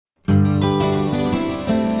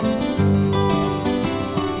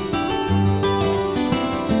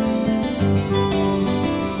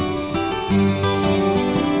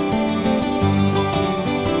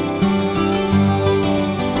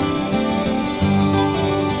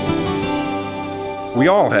We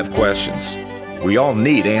all have questions. We all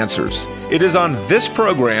need answers. It is on this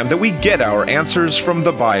program that we get our answers from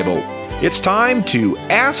the Bible. It's time to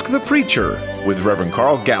Ask the Preacher with Reverend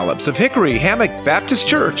Carl Gallups of Hickory Hammock Baptist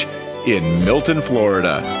Church in Milton,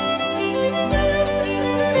 Florida.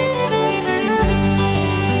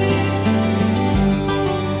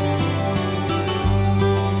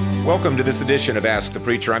 Welcome to this edition of Ask the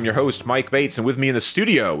Preacher. I'm your host, Mike Bates, and with me in the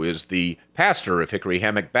studio is the pastor of Hickory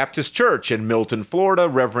Hammock Baptist Church in Milton, Florida,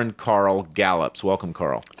 Reverend Carl Gallups. Welcome,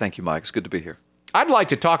 Carl. Thank you, Mike. It's good to be here. I'd like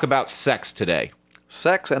to talk about sex today.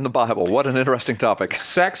 Sex and the Bible. What an interesting topic.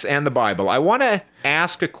 Sex and the Bible. I want to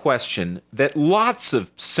ask a question that lots of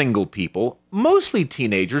single people, mostly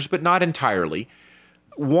teenagers, but not entirely,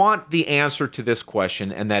 want the answer to this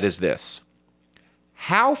question, and that is this.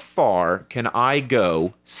 How far can I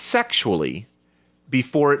go sexually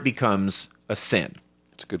before it becomes a sin?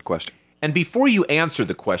 That's a good question. And before you answer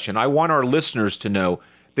the question, I want our listeners to know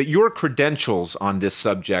that your credentials on this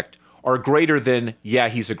subject are greater than, yeah,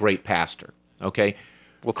 he's a great pastor. Okay?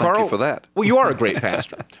 Well, thank you for that. Well, you are a great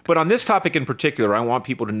pastor. But on this topic in particular, I want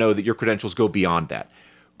people to know that your credentials go beyond that.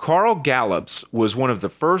 Carl Gallups was one of the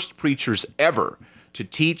first preachers ever to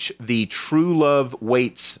teach the True Love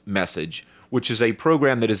Waits message, which is a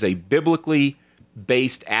program that is a biblically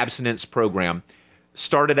based abstinence program.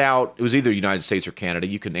 Started out, it was either United States or Canada,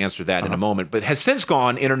 you can answer that in a moment, but has since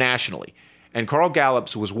gone internationally. And Carl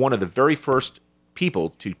Gallups was one of the very first people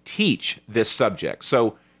to teach this subject.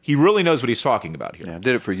 So he really knows what he's talking about here. Yeah, I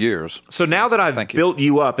did it for years. So now that I've built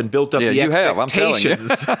you up and built up the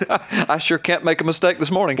expectations. I'm telling you. I sure can't make a mistake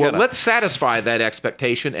this morning, can I? Let's satisfy that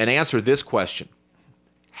expectation and answer this question.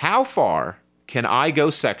 How far can I go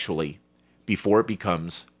sexually before it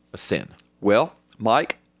becomes a sin? Well,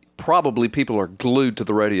 Mike, probably people are glued to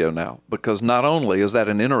the radio now, because not only is that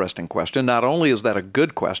an interesting question, not only is that a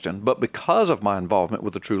good question, but because of my involvement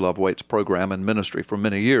with the True Love Waits program and ministry for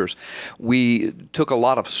many years, we took a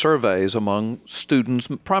lot of surveys among students,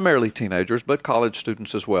 primarily teenagers, but college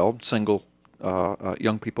students as well, single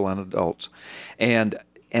young people and adults. And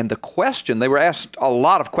the question, they were asked a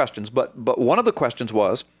lot of questions, but one of the questions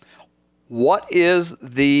was, what is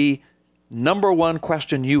the number one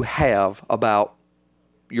question you have about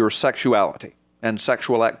your sexuality and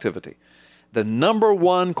sexual activity? The number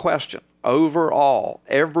one question overall,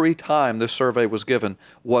 every time this survey was given,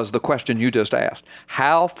 was the question you just asked.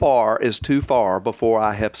 How far is too far before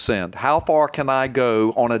I have sinned? How far can I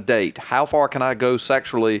go on a date? How far can I go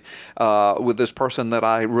sexually with this person that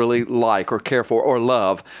I really like or care for or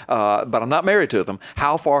love, but I'm not married to them?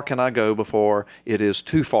 How far can I go before it is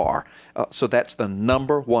too far? So that's the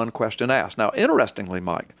number one question asked. Now, interestingly,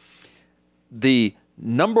 Mike, the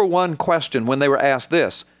number one question when they were asked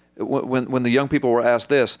this, when the young people were asked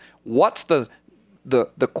this, what's the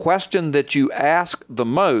question that you ask the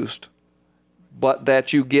most, but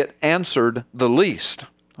that you get answered the least?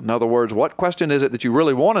 In other words, what question is it that you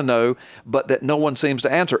really want to know, but that no one seems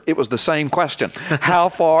to answer? It was the same question. How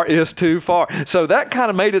far is too far? So that kind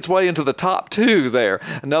of made its way into the top two there.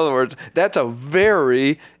 In other words, that's a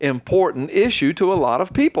very important issue to a lot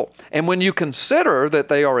of people. And when you consider that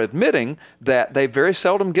they are admitting that they very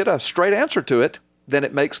seldom get a straight answer to it, then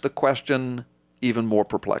it makes the question even more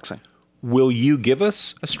perplexing. Will you give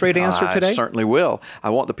us a straight answer today? I certainly will.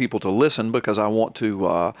 I want the people to listen because I want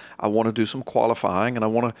to do some qualifying, and I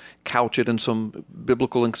want to couch it in some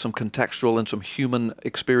biblical and some contextual and some human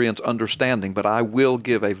experience understanding. But I will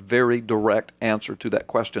give a very direct answer to that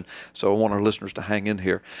question. So I want our listeners to hang in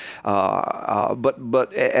here. But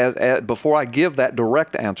before I give that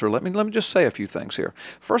direct answer, let me just say a few things here.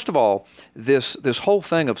 First of all, this whole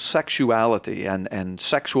thing of sexuality and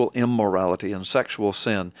sexual immorality and sexual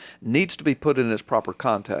sin needs to be put in its proper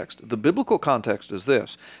context. The biblical context is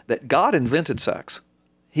this, that God invented sex.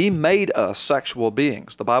 He made us sexual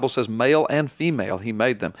beings. The Bible says male and female, He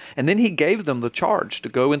made them. And then He gave them the charge to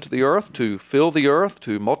go into the earth, to fill the earth,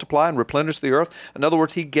 to multiply and replenish the earth. In other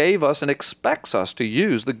words, He gave us and expects us to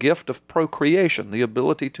use the gift of procreation, the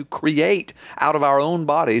ability to create out of our own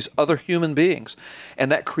bodies other human beings. And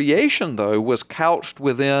that creation, though, was couched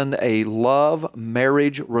within a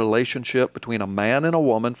love-marriage relationship between a man and a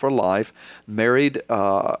woman for life, married in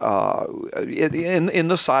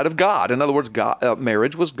the sight of God. In other words,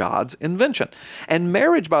 marriage was God's invention. And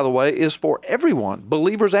marriage, by the way, is for everyone,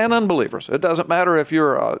 believers and unbelievers. It doesn't matter if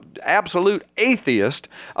you're an absolute atheist.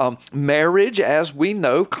 Marriage, as we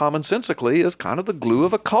know commonsensically, is kind of the glue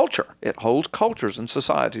of a culture. It holds cultures and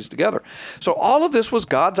societies together. So all of this was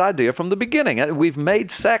God's idea from the beginning. And we've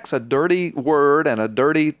made sex a dirty word and a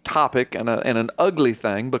dirty topic and an ugly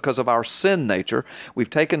thing because of our sin nature. We've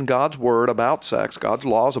taken God's word about sex, God's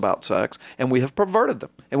laws about sex, and we have perverted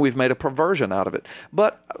them, and we've made a perversion out of it.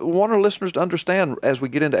 But I want our listeners to understand, as we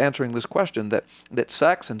get into answering this question, that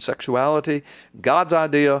sex and sexuality, God's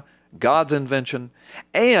idea, God's invention,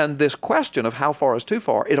 and this question of how far is too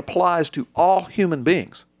far, it applies to all human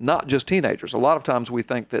beings, not just teenagers. A lot of times we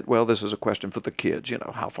think that, well, this is a question for the kids,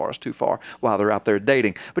 how far is too far while they're out there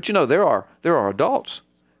dating. But there are adults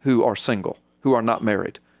who are single, who are not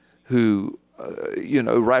married, who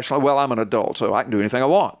rationally, well, I'm an adult, so I can do anything I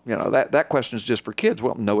want. That question is just for kids.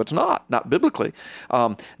 Well, no, it's not biblically.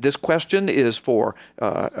 This question is for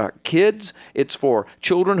kids. It's for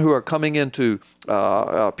children who are coming into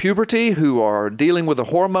puberty, who are dealing with the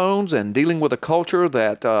hormones and dealing with a culture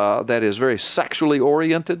that is very sexually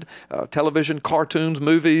oriented, television, cartoons,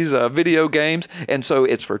 movies, video games. And so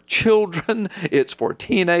it's for children, it's for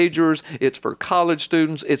teenagers, it's for college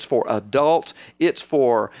students, it's for adults, it's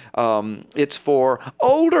for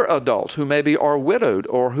older adults who maybe are widowed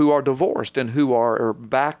or who are divorced and who are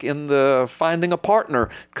back in the finding a partner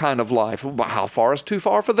kind of life. How far is too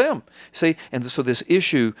far for them? See, and so this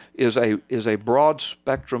issue is a broad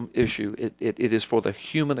spectrum issue. It is for the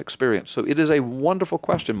human experience. So it is a wonderful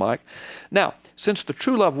question, Mike. Now, since the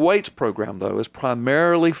True Love Waits program, though, is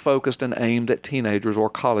primarily focused and aimed at teenagers or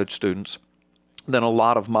college students, then a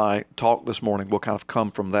lot of my talk this morning will kind of come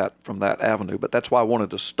from that avenue. But that's why I wanted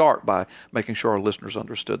to start by making sure our listeners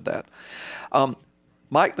understood that.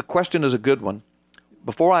 Mike, the question is a good one.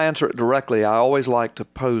 Before I answer it directly, I always like to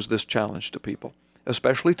pose this challenge to people,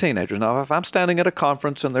 especially teenagers. Now, if I'm standing at a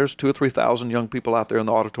conference and there's 2,000 or 3,000 young people out there in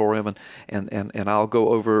the auditorium, and I'll go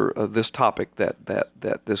over this topic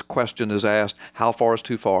that this question is asked, how far is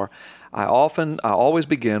too far? I always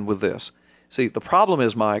begin with this. See, the problem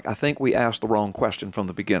is, Mike, I think we asked the wrong question from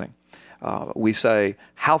the beginning. We say,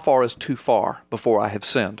 how far is too far before I have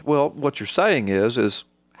sinned? Well, what you're saying is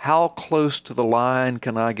how close to the line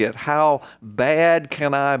can I get? How bad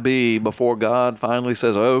can I be before God finally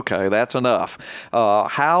says, okay, that's enough?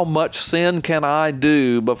 How much sin can I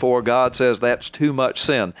do before God says that's too much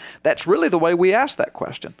sin? That's really the way we ask that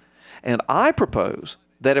question. And I propose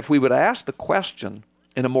that if we would ask the question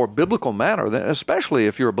in a more biblical manner, then especially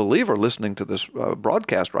if you're a believer listening to this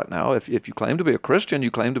broadcast right now, if you claim to be a Christian,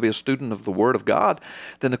 you claim to be a student of the Word of God,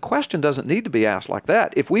 then the question doesn't need to be asked like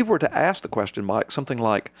that. If we were to ask the question, Mike, something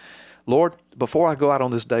like, Lord, before I go out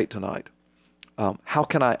on this date tonight, how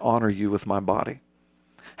can I honor you with my body?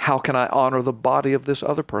 How can I honor the body of this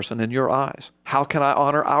other person in your eyes? How can I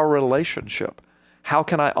honor our relationship? How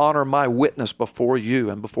can I honor my witness before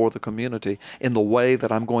you and before the community in the way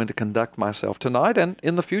that I'm going to conduct myself tonight and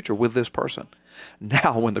in the future with this person?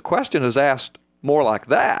 Now, when the question is asked more like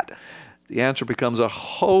that, the answer becomes a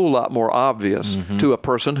whole lot more obvious to a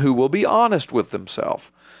person who will be honest with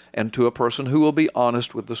themselves and to a person who will be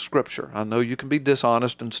honest with the Scripture. I know you can be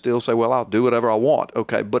dishonest and still say, well, I'll do whatever I want.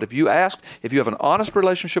 Okay, but if you have an honest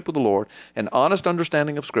relationship with the Lord, an honest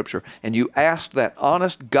understanding of Scripture, and you ask that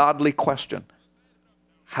honest, godly question,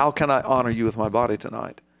 how can I honor you with my body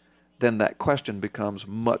tonight? Then that question becomes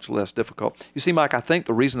much less difficult. You see, Mike, I think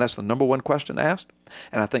the reason that's the number one question asked,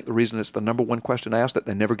 and I think the reason it's the number one question asked that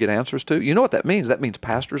they never get answers to, you know what that means? That means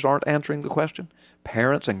pastors aren't answering the question.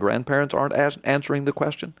 Parents and grandparents aren't answering the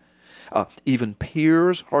question. Even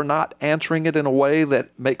peers are not answering it in a way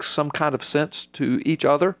that makes some kind of sense to each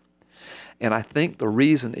other. And I think the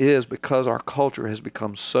reason is because our culture has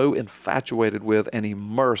become so infatuated with and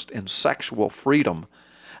immersed in sexual freedom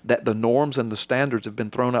that the norms and the standards have been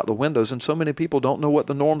thrown out the windows, and so many people don't know what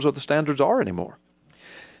the norms or the standards are anymore.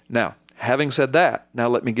 Now, having said that, now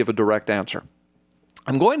let me give a direct answer.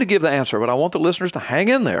 I'm going to give the answer, but I want the listeners to hang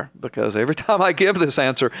in there, because every time I give this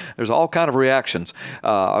answer, there's all kind of reactions.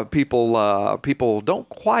 People don't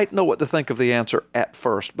quite know what to think of the answer at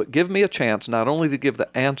first, but give me a chance not only to give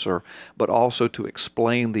the answer, but also to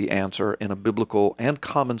explain the answer in a biblical and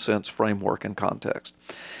common sense framework and context.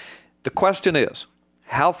 The question is,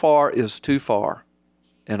 how far is too far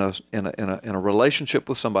in a relationship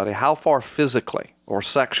with somebody? How far physically or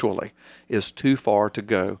sexually is too far to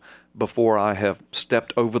go before I have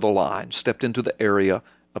stepped over the line, stepped into the area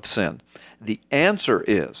of sin? The answer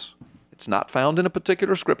is, it's not found in a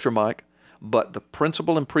particular scripture, Mike, but the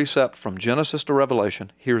principle and precept from Genesis to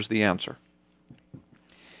Revelation, here's the answer.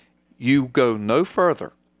 You go no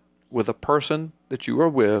further with a person that you are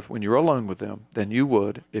with when you're alone with them than you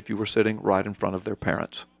would if you were sitting right in front of their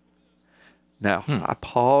parents. Now, I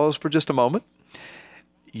pause for just a moment.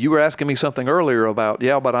 You were asking me something earlier about,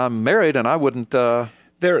 yeah, but I'm married and I wouldn't...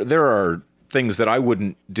 There are things that I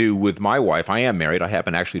wouldn't do with my wife. I am married. I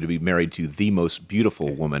happen actually to be married to the most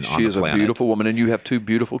beautiful woman on the planet. She is a beautiful woman, and you have 2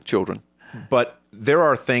 beautiful children. But there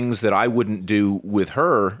are things that I wouldn't do with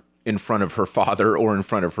her in front of her father or in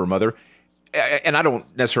front of her mother. And I don't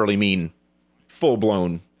necessarily mean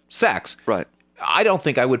full-blown sex. Right. I don't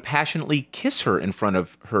think I would passionately kiss her in front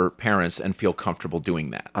of her parents and feel comfortable doing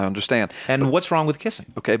that. I understand. And what's wrong with kissing?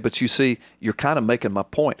 Okay, but you see, you're kind of making my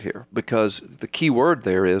point here, because the key word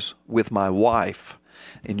there is with my wife.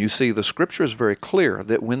 And you see, the Scripture is very clear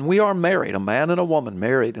that when we are married, a man and a woman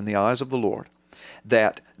married in the eyes of the Lord,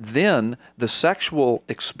 that then the sexual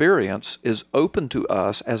experience is open to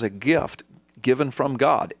us as a gift given from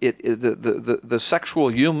God. The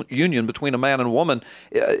sexual union between a man and a woman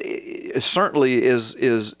certainly is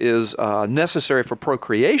necessary for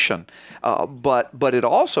procreation, but it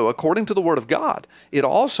also, according to the Word of God, it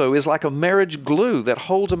also is like a marriage glue that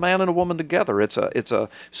holds a man and a woman together. It's a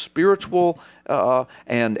spiritual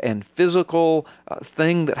and physical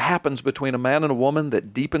thing that happens between a man and a woman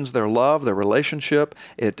that deepens their love, their relationship.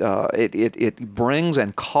 It brings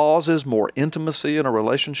and causes more intimacy in a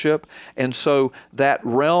relationship. And so that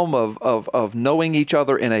realm of knowing each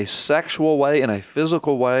other in a sexual way, in a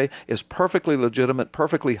physical way, is perfectly legitimate,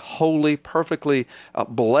 perfectly holy, perfectly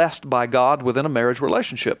blessed by God within a marriage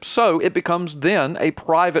relationship. So it becomes then a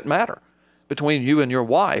private matter between you and your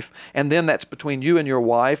wife, and then that's between you and your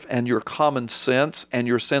wife and your common sense and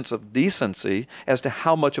your sense of decency as to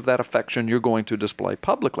how much of that affection you're going to display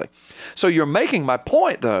publicly. So you're making my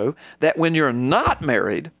point, though, that when you're not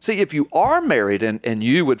married, see, if you are married and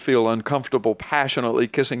you would feel uncomfortable passionately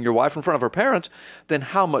kissing your wife in front of her parents, then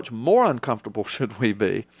how much more uncomfortable should we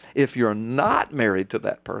be if you're not married to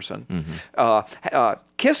that person?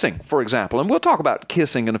 Kissing, for example, and we'll talk about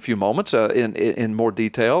kissing in a few moments in more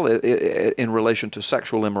detail in relation to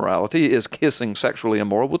sexual immorality. Is kissing sexually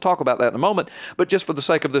immoral? We'll talk about that in a moment. But just for the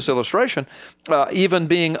sake of this illustration, even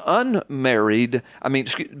being unmarried,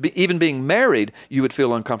 even being married, you would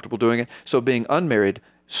feel uncomfortable doing it. So being unmarried,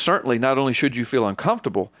 certainly not only should you feel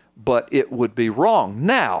uncomfortable, but it would be wrong.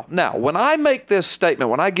 Now, when I make this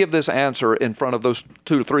statement, when I give this answer in front of those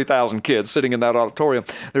 2,000 to 3,000 kids sitting in that auditorium,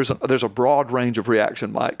 there's a broad range of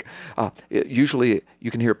reaction, Mike. Usually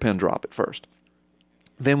you can hear a pin drop at first.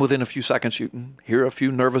 Then within a few seconds, you can hear a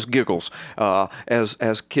few nervous giggles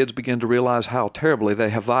as kids begin to realize how terribly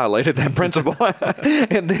they have violated that principle.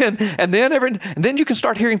 and then you can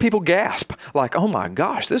start hearing people gasp, like, "Oh my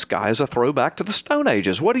gosh, this guy is a throwback to the Stone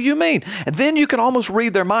Ages. What do you mean?" And then you can almost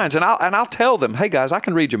read their minds. And I'll tell them, "Hey guys, I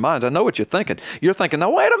can read your minds. I know what you're thinking. You're thinking,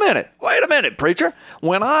 now wait a minute, preacher.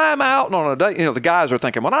 When I'm out on a date," the guys are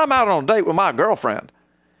thinking, "when I'm out on a date with my girlfriend,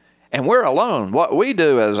 and we're alone, what we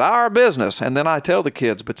do is our business." And then I tell the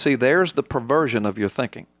kids, but see, there's the perversion of your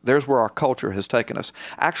thinking. There's where our culture has taken us.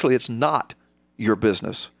 Actually, it's not your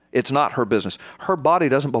business. It's not her business. Her body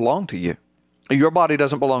doesn't belong to you. Your body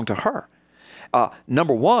doesn't belong to her.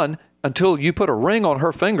 Number one, until you put a ring on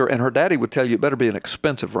her finger, and her daddy would tell you it better be an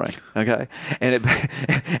expensive ring, okay? And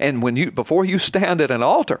before you stand at an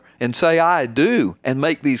altar and say, "I do," and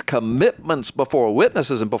make these commitments before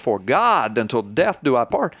witnesses and before God, "until death do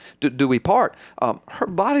we part," her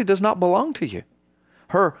body does not belong to you.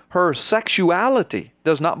 Her sexuality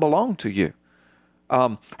does not belong to you.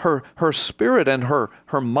 Her spirit and her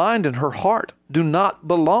mind and her heart do not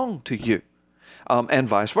belong to you. And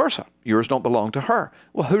vice versa. Yours don't belong to her.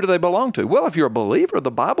 Well, who do they belong to? Well, if you're a believer,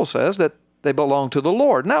 the Bible says that they belong to the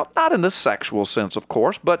Lord. Now, not in the sexual sense, of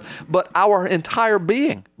course, but our entire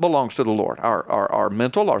being belongs to the Lord. Our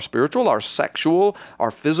mental, our spiritual, our sexual,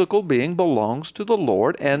 our physical being belongs to the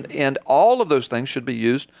Lord, and all of those things should be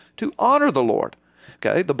used to honor the Lord.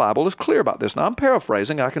 Okay, the Bible is clear about this. Now, I'm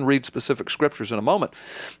paraphrasing. I can read specific scriptures in a moment.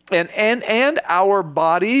 And our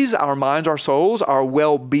bodies, our minds, our souls, our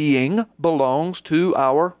well-being belongs to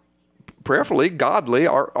our, prayerfully, godly,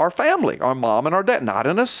 our family, our mom and our dad. Not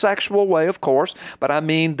in a sexual way, of course, but I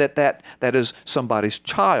mean that is somebody's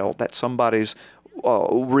child. That's somebody's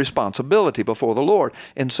responsibility before the Lord.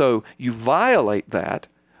 And so you violate that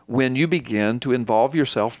when you begin to involve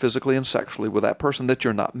yourself physically and sexually with that person that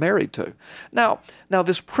you're not married to. Now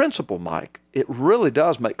this principle, Mike, it really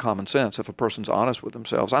does make common sense if a person's honest with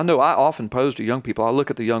themselves. I know I often pose to young people, I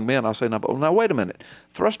look at the young men, I say, now wait a minute.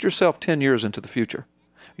 Thrust yourself 10 years into the future.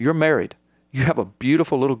 You're married. You have a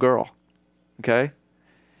beautiful little girl, okay?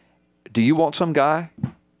 Do you want some guy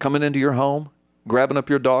coming into your home grabbing up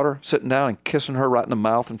your daughter, sitting down and kissing her right in the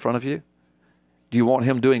mouth in front of you? Do you want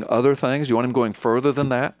him doing other things? Do you want him going further than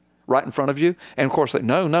that right in front of you? And of course,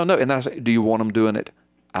 no. And then I say, do you want him doing it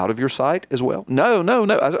out of your sight as well? No.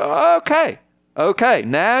 I say, okay.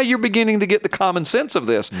 Now you're beginning to get the common sense of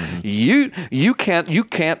this. You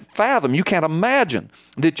can't fathom, you can't imagine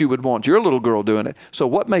that you would want your little girl doing it. So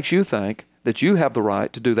what makes you think that you have the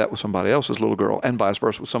right to do that with somebody else's little girl, and vice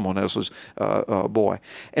versa with someone else's boy?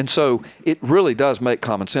 And so it really does make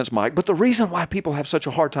common sense, Mike. But the reason why people have such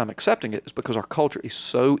a hard time accepting it is because our culture is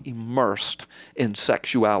so immersed in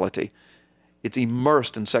sexuality. It's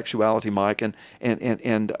immersed in sexuality, Mike, so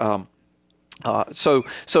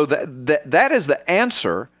that is the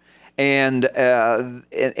answer. And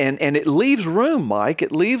it leaves room, Mike.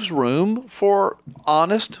 It leaves room for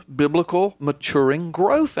honest, biblical, maturing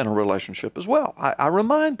growth in a relationship as well. I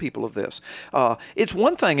remind people of this. It's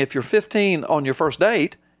one thing if you're 15 on your first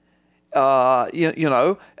date.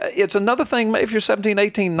 It's another thing if you're 17,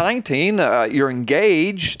 18, 19, you're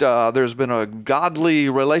engaged, there's been a godly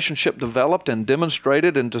relationship developed and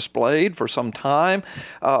demonstrated and displayed for some time.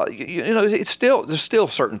 There's still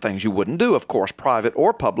certain things you wouldn't do, of course, private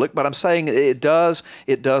or public, but I'm saying it does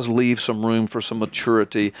leave some room for some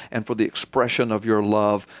maturity and for the expression of your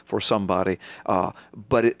love for somebody.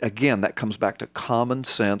 But again, that comes back to common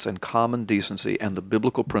sense and common decency and the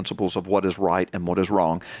biblical principles of what is right and what is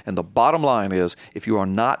wrong. And the bottom line is, if you are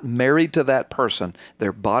not married to that person,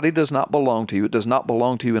 their body does not belong to you. It does not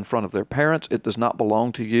belong to you in front of their parents. It does not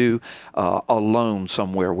belong to you alone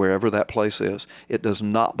somewhere, wherever that place is. It does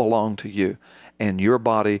not belong to you. And your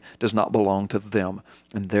body does not belong to them.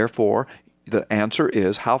 And therefore, the answer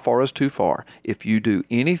is, how far is too far? If you do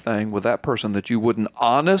anything with that person that you wouldn't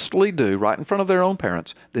honestly do right in front of their own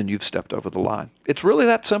parents, then you've stepped over the line. It's really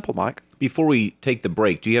that simple, Mike. Before we take the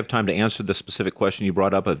break, do you have time to answer the specific question you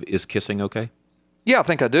brought up of, is kissing okay? Yeah, I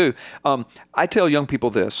think I do. I tell young people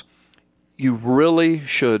this. You really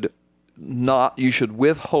should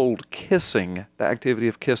withhold kissing, the activity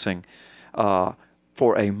of kissing,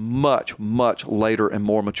 for a much, much later and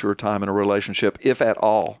more mature time in a relationship, if at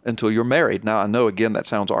all, until you're married. Now, I know, again, that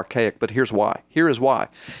sounds archaic, but here's why. Here is why.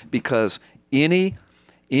 Because any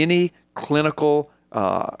clinical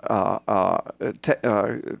clinician,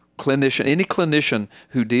 any clinician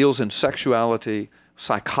who deals in sexuality,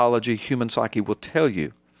 psychology, human psyche will tell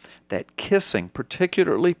you that kissing,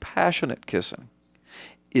 particularly passionate kissing,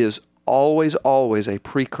 is always a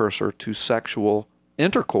precursor to sexual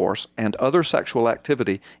intercourse and other sexual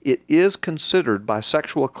activity. It is considered by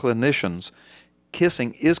sexual clinicians,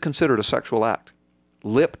 kissing is considered a sexual act.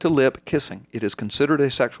 Lip-to-lip kissing, it is considered a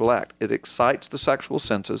sexual act. It excites the sexual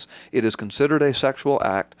senses. It is considered a sexual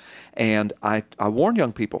act. And I warn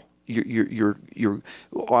young people, you're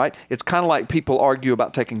all right? It's kind of like people argue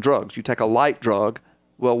about taking drugs. You take a light drug,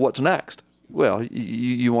 well, what's next? Well,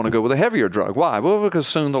 you want to go with a heavier drug. Why? Well, because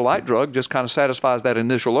soon the light drug just kind of satisfies that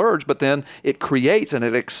initial urge, but then it creates and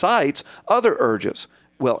it excites other urges.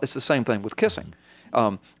 Well, it's the same thing with kissing.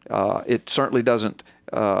 It certainly doesn't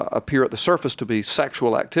appear at the surface to be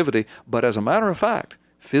sexual activity, but as a matter of fact,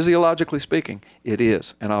 physiologically speaking, it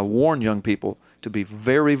is. And I warn young people to be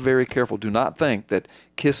very, very careful. Do not think that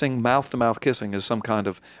kissing, mouth-to-mouth kissing, is some kind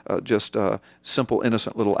of just simple,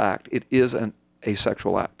 innocent little act. It is a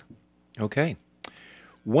sexual act. Okay.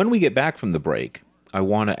 When we get back from the break, I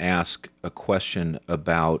want to ask a question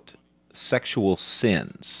about sexual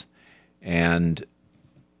sins and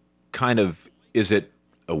kind of, is it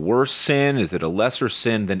a worse sin? Is it a lesser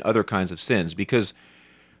sin than other kinds of sins? Because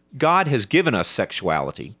God has given us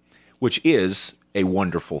sexuality, which is a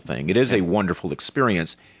wonderful thing. It is a wonderful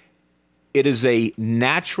experience. It is a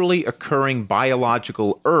naturally occurring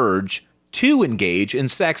biological urge to engage in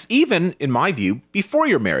sex, even, in my view, before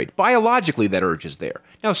you're married. Biologically, that urge is there.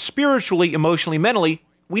 Now, spiritually, emotionally, mentally,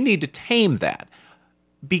 we need to tame that.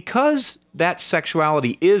 Because that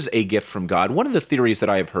sexuality is a gift from God, one of the theories that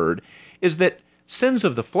I have heard is that sins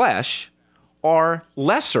of the flesh are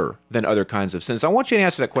lesser than other kinds of sins. I want you to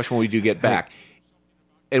answer that question when we do get back.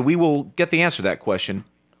 And we will get the answer to that question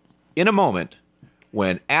in a moment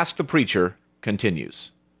when Ask the Preacher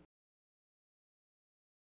continues.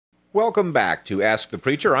 Welcome back to Ask the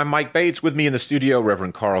Preacher. I'm Mike Bates. With me in the studio,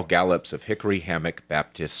 Reverend Carl Gallups of Hickory Hammock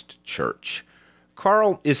Baptist Church.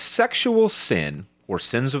 Carl, is sexual sin, or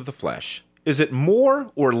sins of the flesh, is it more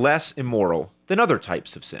or less immoral than other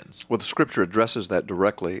types of sins? Well, the Scripture addresses that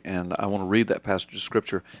directly, and I want to read that passage of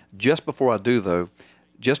Scripture. Just before I do, though,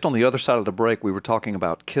 Just on the other side of the break, we were talking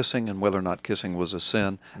about kissing and whether or not kissing was a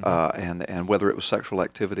sin, and whether it was sexual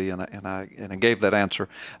activity, and I gave that answer.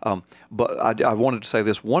 But I wanted to say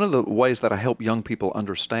this. One of the ways that I help young people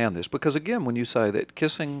understand this, because again, when you say that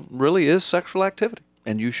kissing really is sexual activity,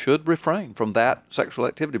 and you should refrain from that sexual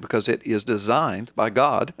activity because it is designed by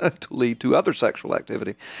God to lead to other sexual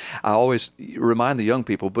activity. I always remind the young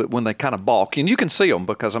people, but when they kind of balk, and you can see them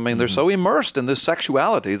because, I mean, they're so immersed in this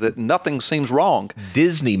sexuality that nothing seems wrong.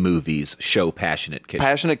 Disney movies show passionate kissing.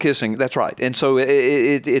 Passionate kissing, that's right. And so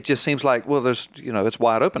it just seems like, well, there's, it's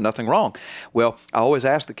wide open, nothing wrong. Well, I always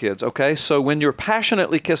ask the kids, okay, so when you're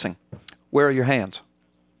passionately kissing, where are your hands?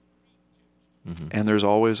 And there's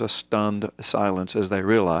always a stunned silence as they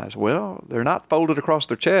realize, well, they're not folded across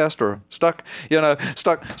their chest or stuck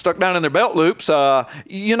down in their belt loops,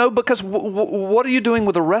 because what are you doing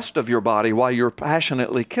with the rest of your body while you're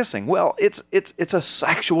passionately kissing? Well, it's a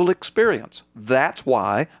sexual experience. That's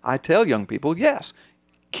why I tell young people, yes,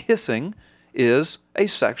 kissing is a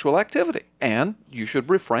sexual activity, and you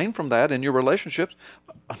should refrain from that in your relationships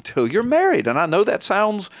until you're married. And I know that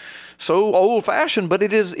sounds so old-fashioned, but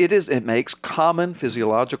it makes common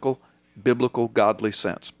physiological, biblical, godly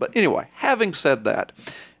sense. But anyway, having said that,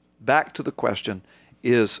 back to the question,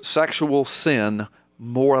 is sexual sin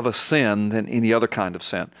more of a sin than any other kind of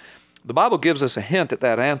sin? The Bible gives us a hint at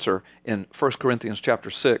that answer in 1 Corinthians chapter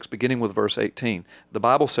 6, beginning with verse 18. The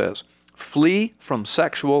Bible says, "Flee from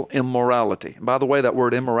sexual immorality." And by the way, that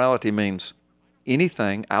word immorality means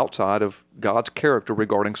anything outside of God's character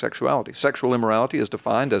regarding sexuality. Sexual immorality is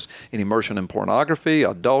defined as an immersion in pornography,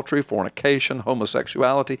 adultery, fornication,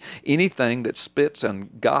 homosexuality, anything that spits in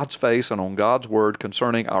God's face and on God's word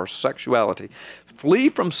concerning our sexuality. Flee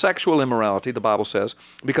from sexual immorality, the Bible says,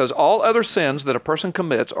 because all other sins that a person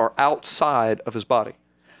commits are outside of his body.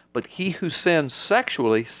 But he who sins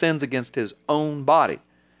sexually sins against his own body.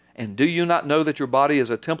 And do you not know that your body is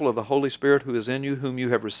a temple of the Holy Spirit who is in you, whom you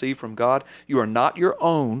have received from God? You are not your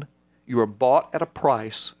own. You are bought at a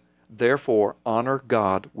price. Therefore, honor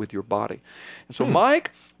God with your body. And so,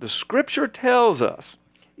 Mike, the Scripture tells us,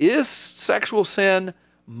 is sexual sin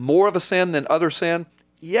more of a sin than other sin?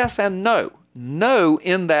 Yes and no. No,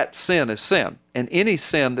 in that sin is sin. And any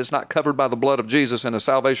sin that's not covered by the blood of Jesus in a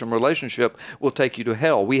salvation relationship will take you to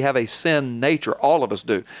hell. We have a sin nature. All of us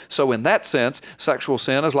do. So in that sense, sexual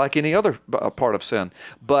sin is like any other part of sin.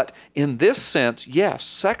 But in this sense, yes,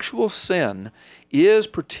 sexual sin is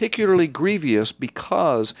particularly grievous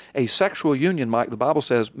because a sexual union, Mike, the Bible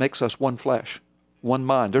says, makes us one flesh, one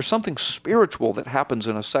mind. There's something spiritual that happens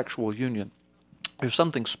in a sexual union. There's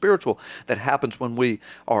something spiritual that happens when we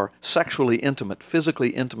are sexually intimate, physically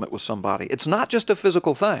intimate with somebody. It's not just a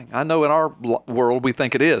physical thing. I know in our world we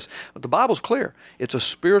think it is, but the Bible's clear. It's a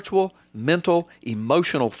spiritual, mental,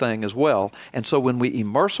 emotional thing as well. And so when we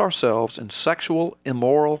immerse ourselves in sexual,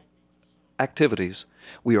 immoral activities,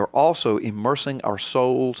 we are also immersing our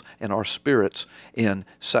souls and our spirits in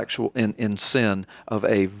sin of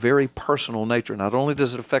a very personal nature. Not only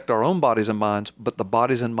does it affect our own bodies and minds, but the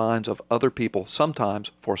bodies and minds of other people, sometimes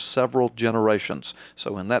for several generations.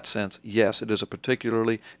 So in that sense, yes, it is a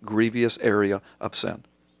particularly grievous area of sin.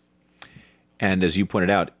 And as you pointed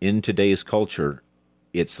out, in today's culture,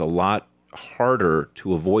 it's a lot harder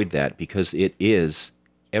to avoid that because it is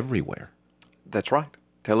everywhere. That's right.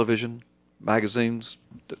 Television, magazines,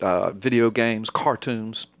 video games,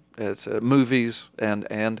 cartoons, movies,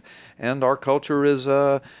 and our culture is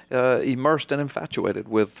immersed and infatuated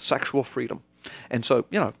with sexual freedom. And so,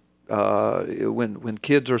 when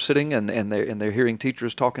kids are sitting and they're hearing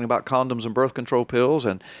teachers talking about condoms and birth control pills,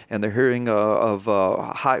 and they're hearing of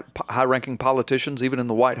high-ranking politicians, even in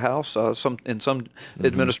the White House, some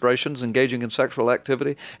administrations engaging in sexual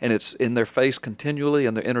activity, and it's in their face continually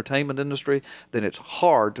in the entertainment industry, then it's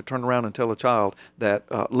hard to turn around and tell a child that,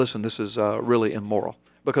 listen, this is really immoral,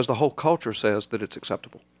 because the whole culture says that it's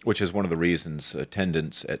acceptable. Which is one of the reasons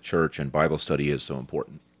attendance at church and Bible study is so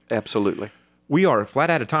important. Absolutely. We are flat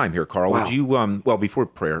out of time here, Carl. Wow. Would you, before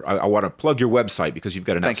prayer, I want to plug your website because you've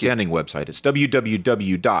got an outstanding website. It's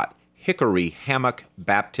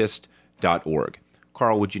www.hickoryhammockbaptist.org.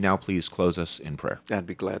 Carl, would you now please close us in prayer? I'd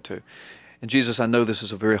be glad to. And Jesus, I know this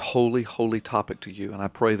is a very holy, holy topic to you, and I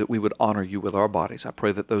pray that we would honor you with our bodies. I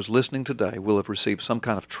pray that those listening today will have received some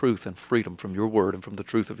kind of truth and freedom from your word and from the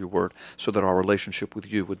truth of your word, so that our relationship with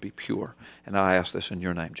you would be pure. And I ask this in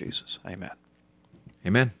your name, Jesus. Amen.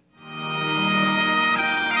 Amen.